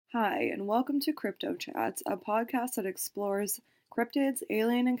Hi, and welcome to Crypto Chats, a podcast that explores cryptids,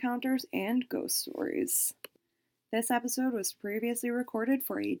 alien encounters, and ghost stories. This episode was previously recorded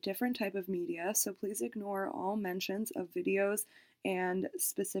for a different type of media, so please ignore all mentions of videos and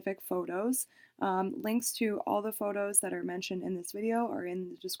specific photos. Links to all the photos that are mentioned in this video are in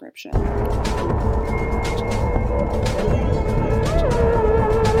the description.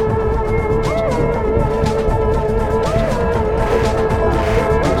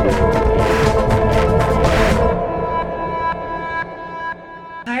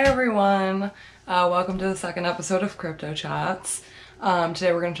 Hi everyone, welcome to the second episode of Crypto Chats.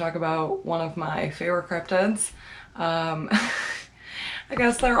 Today we're going to talk about one of my favorite cryptids. I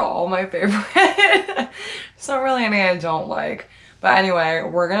guess they're all my favorite. There's not really any I don't like. But anyway,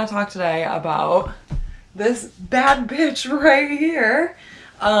 we're going to talk today about this bad bitch right here.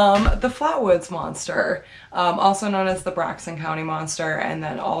 The Flatwoods monster, also known as the Braxton County monster, and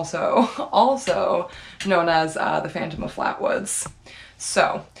then also known as the Phantom of Flatwoods.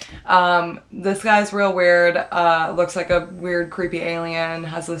 So, this guy's real weird, looks like a weird creepy alien,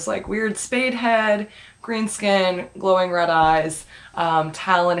 has this like weird spade head, green skin, glowing red eyes,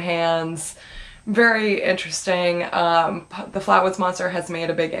 talon hands, very interesting. The Flatwoods monster has made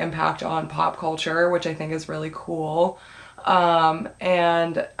a big impact on pop culture, which I think is really cool.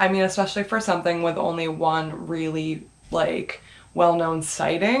 And I mean, especially for something with only one really like well-known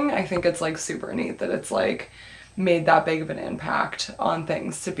sighting, I think it's like super neat that it's like made that big of an impact on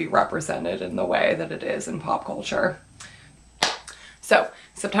things to be represented in the way that it is in pop culture. So,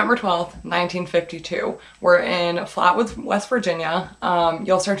 September 12th, 1952, we're in Flatwoods, West Virginia.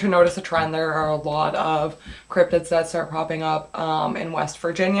 You'll start to notice a trend. There are a lot of cryptids that start popping up in West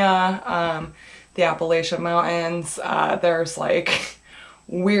Virginia, the Appalachian Mountains. There's like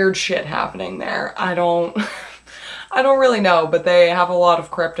weird shit happening there. I don't really know, but they have a lot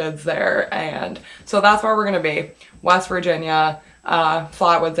of cryptids there, and so that's where we're gonna be. West Virginia,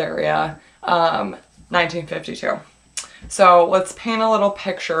 Flatwoods area, 1952. So let's paint a little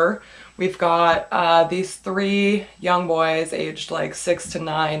picture. We've got these three young boys aged like 6 to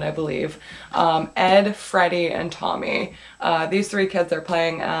 9, I believe. Ed, Freddie, and Tommy. These three kids are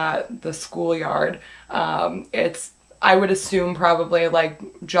playing at the schoolyard. It's, I would assume, probably like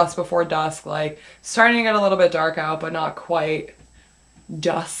just before dusk, like starting to get a little bit dark out, but not quite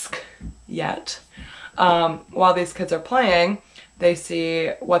dusk yet. While these kids are playing, they see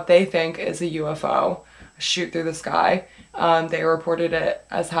what they think is a UFO shoot through the sky. They reported it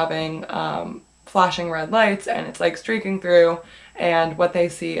as having flashing red lights, and it's like streaking through, and what they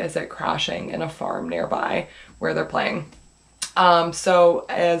see is it crashing in a farm nearby where they're playing. So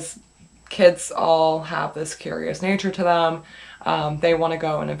as kids all have this curious nature to them, they want to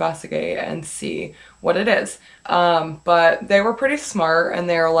go and investigate and see what it is. But they were pretty smart, and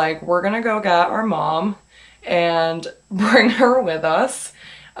they were like, we're gonna go get our mom and bring her with us,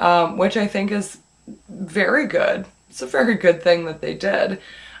 which I think is very good. It's a very good thing that they did.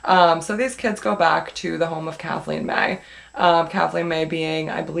 So these kids go back to the home of Kathleen May. Kathleen May being,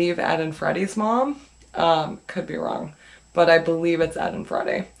 I believe, Ed and Freddie's mom. Could be wrong, but I believe it's Ed and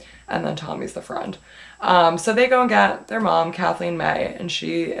Freddie. And then Tommy's the friend. So they go and get their mom, Kathleen May, and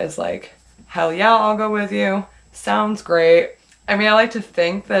she is like, hell yeah, I'll go with you. Sounds great. I mean, I like to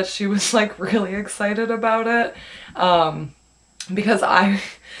think that she was like really excited about it. Because I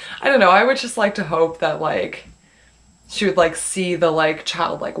don't know, I would just like to hope that like she would like see the like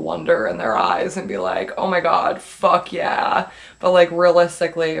childlike wonder in their eyes and be like, oh my god, fuck yeah. But like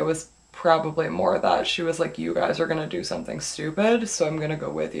realistically, it was probably more that she was like, you guys are gonna do something stupid, so I'm gonna go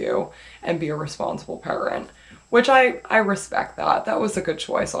with you and be a responsible parent, which I respect that. That was a good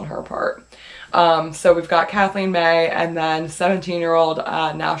choice on her part. So we've got Kathleen May, and then 17-year-old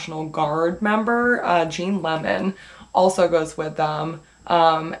National Guard member Gene Lemon also goes with them.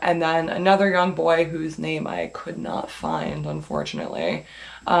 And then another young boy whose name I could not find, unfortunately.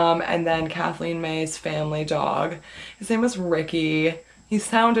 And then Kathleen May's family dog. His name was Ricky. He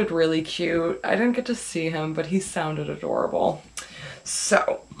sounded really cute. I didn't get to see him, but he sounded adorable.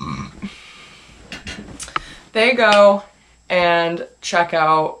 So they go and check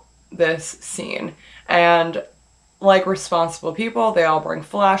out this scene. And like responsible people, they all bring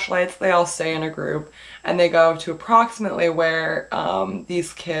flashlights, they all stay in a group, and they go to approximately where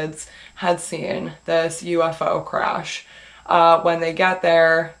these kids had seen this UFO crash. When they get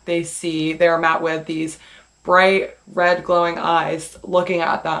there, they're met with these bright red glowing eyes looking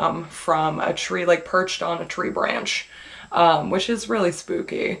at them from a tree, like perched on a tree branch, which is really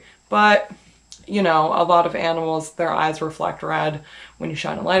spooky. But, you know, a lot of animals, their eyes reflect red when you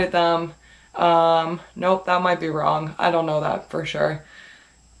shine a light at them. Nope, that might be wrong. I don't know that for sure.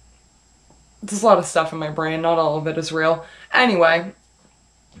 there's a lot of stuff in my brain. Not all of it is real. Anyway,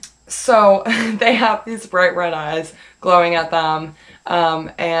 so they have these bright red eyes glowing at them,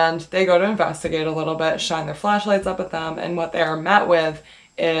 and they go to investigate a little bit, shine their flashlights up at them, and what they are met with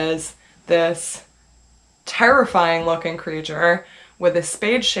is this terrifying looking creature with a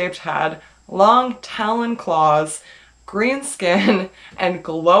spade-shaped head, long talon claws, green skin, and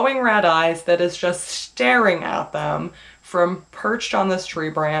glowing red eyes that is just staring at them from perched on this tree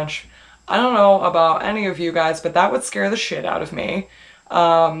branch. I don't know about any of you guys, but that would scare the shit out of me.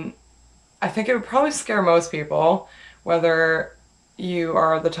 I think it would probably scare most people, whether you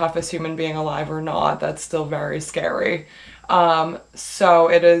are the toughest human being alive or not. That's still very scary. So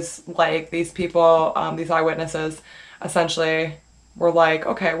it is like these people, these eyewitnesses, essentially were like,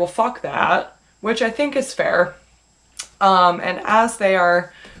 okay, well, fuck that, which I think is fair. And as they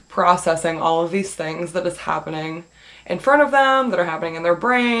are processing all of these things that is happening in front of them, that are happening in their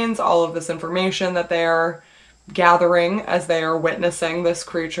brains, all of this information that they are gathering as they are witnessing this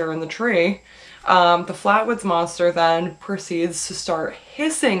creature in the tree, the Flatwoods monster then proceeds to start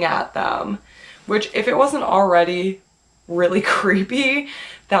hissing at them, which, if it wasn't already really creepy,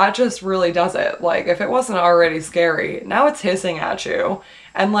 that just really does it. Like, if it wasn't already scary, now it's hissing at you.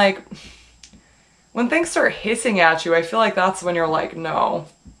 And like, when things start hissing at you, I feel like that's when you're like, no,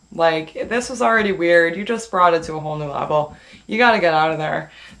 like, this was already weird. You just brought it to a whole new level. You gotta get out of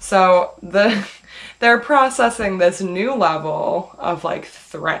there. So they're processing this new level of like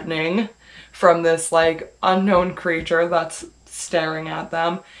threatening from this like unknown creature that's staring at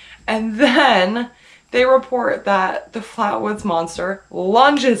them. And then they report that the Flatwoods monster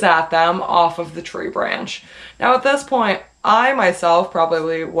lunges at them off of the tree branch. Now at this point, I myself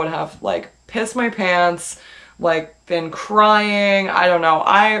probably would have like pissed my pants, like been crying. I don't know.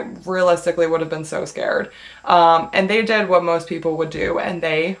 I realistically would have been so scared. And they did what most people would do, and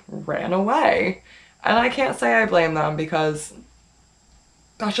they ran away. And I can't say I blame them, because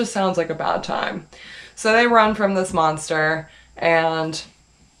that just sounds like a bad time. So they run from this monster, and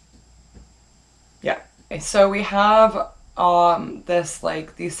yeah. So we have this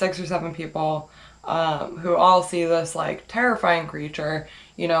like these 6 or 7 people who all see this like terrifying creature.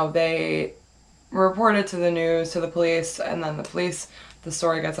 You know, they report it to the news, to the police, and then the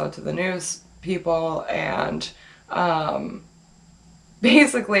story gets out to the news people, and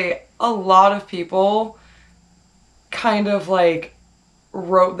basically a lot of people kind of like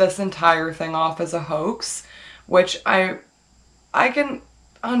wrote this entire thing off as a hoax, which I can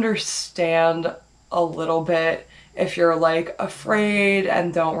understand a little bit if you're like afraid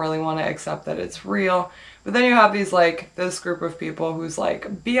and don't really want to accept that it's real. But then you have these like this group of people who's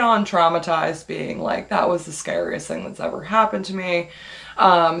like beyond traumatized, being like, that was the scariest thing that's ever happened to me.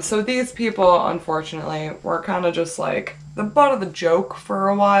 So these people, unfortunately, were kind of just like the butt of the joke for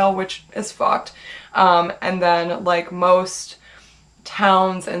a while, which is fucked. And then like most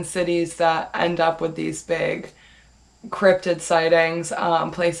towns and cities that end up with these big cryptid sightings,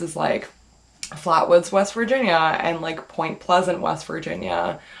 places like Flatwoods, West Virginia, and like Point Pleasant, West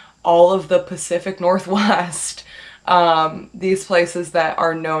Virginia, all of the Pacific Northwest, these places that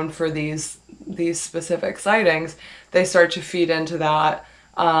are known for these specific sightings, they start to feed into that,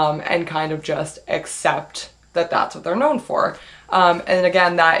 and kind of just accept that that's what they're known for. And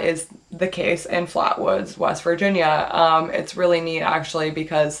again, that is the case in Flatwoods, West Virginia. It's really neat actually,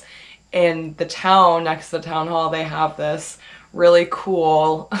 because in the town, next to the town hall, they have this really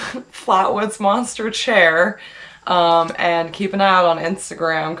cool Flatwoods monster chair. And keep an eye out on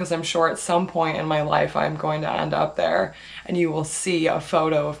Instagram, because I'm sure at some point in my life I'm going to end up there, and you will see a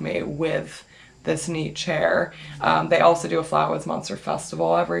photo of me with this neat chair. They also do a Flatwoods Monster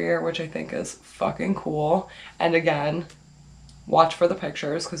Festival every year, which I think is fucking cool. And again, watch for the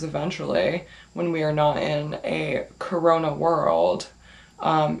pictures, because eventually, when we are not in a corona world,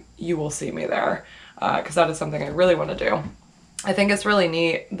 you will see me there, because that is something I really want to do. I think it's really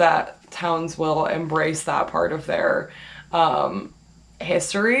neat that towns will embrace that part of their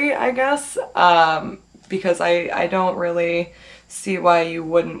history, I guess, because I don't really see why you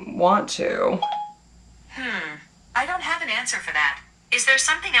wouldn't want to. I don't have an answer for that. Is there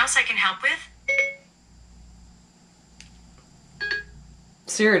something else I can help with?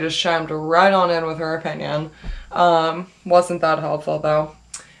 Siri just chimed right on in with her opinion. Wasn't that helpful though.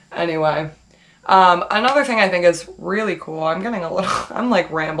 Anyway. Another thing I think is really cool, I'm like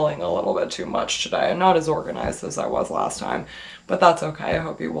rambling a little bit too much today. I'm not as organized as I was last time, but that's okay. I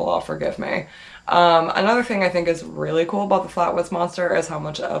hope you will all forgive me. Another thing I think is really cool about the Flatwoods Monster is how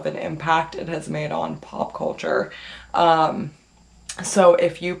much of an impact it has made on pop culture. So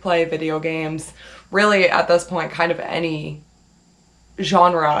if you play video games, really at this point, kind of any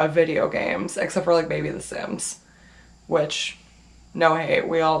genre of video games, except for like maybe The Sims, which, no hate,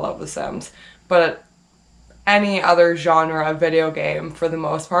 we all love The Sims. But any other genre of video game, for the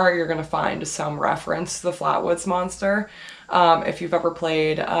most part, you're going to find some reference to the Flatwoods monster. If you've ever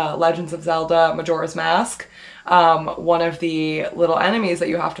played Legends of Zelda Majora's Mask, one of the little enemies that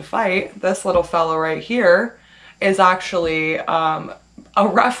you have to fight, this little fellow right here, is actually a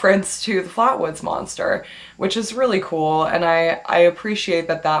reference to the Flatwoods monster, which is really cool, and I appreciate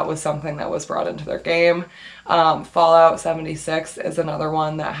that that was something that was brought into their game. Fallout 76 is another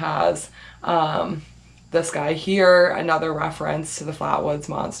one that has this guy here, another reference to the Flatwoods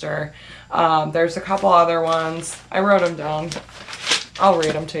monster. There's a couple other ones. I wrote them down. I'll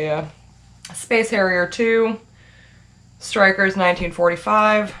read them to you. Space Harrier 2, Strikers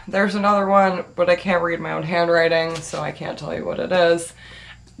 1945. There's another one, but I can't read my own handwriting, so I can't tell you what it is.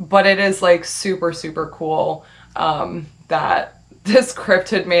 But it is like super, super cool that this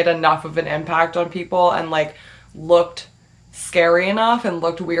cryptid made enough of an impact on people and like looked scary enough and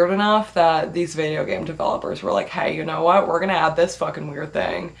looked weird enough that these video game developers were like, hey, you know what? We're gonna add this fucking weird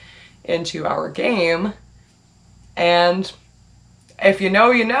thing into our game. And if you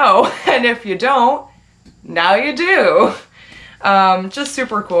know, you know. And if you don't, now you do. Just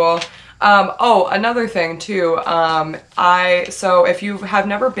super cool. Oh, another thing too. So if you have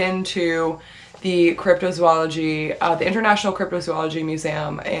never been to the cryptozoology, the International Cryptozoology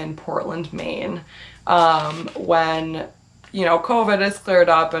Museum in Portland, Maine, when, you know, COVID is cleared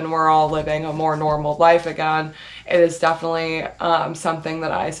up and we're all living a more normal life again, it is definitely something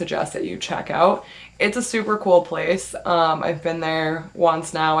that I suggest that you check out. It's a super cool place. I've been there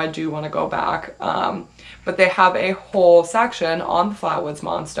once now. I do want to go back. But they have a whole section on the Flatwoods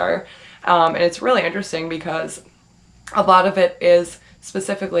monster. And it's really interesting because a lot of it is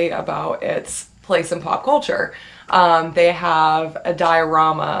specifically about its place in pop culture. They have a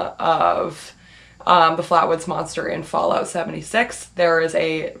diorama of the Flatwoods monster in Fallout 76. There is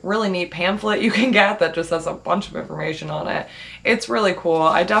a really neat pamphlet you can get that just has a bunch of information on it. It's really cool.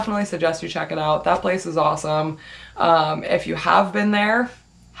 I definitely suggest you check it out. That place is awesome. If you have been there,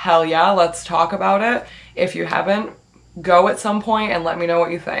 hell yeah, let's talk about it. If you haven't, go at some point and let me know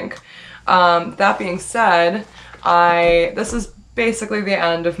what you think. That being said, this is basically the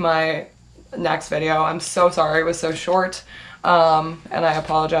end of my next video. I'm so sorry it was so short. And I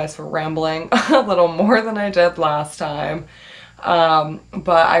apologize for rambling a little more than I did last time.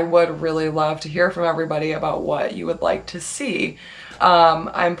 But I would really love to hear from everybody about what you would like to see.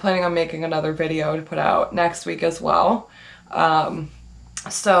 I'm planning on making another video to put out next week as well.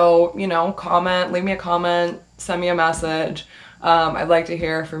 So, you know, comment, leave me a comment, send me a message. I'd like to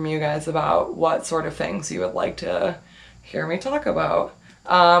hear from you guys about what sort of things you would like to hear me talk about.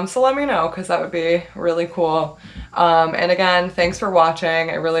 So let me know, because that would be really cool. And again, thanks for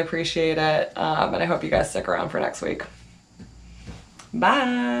watching. I really appreciate it. And I hope you guys stick around for next week.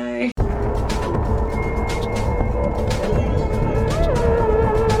 Bye.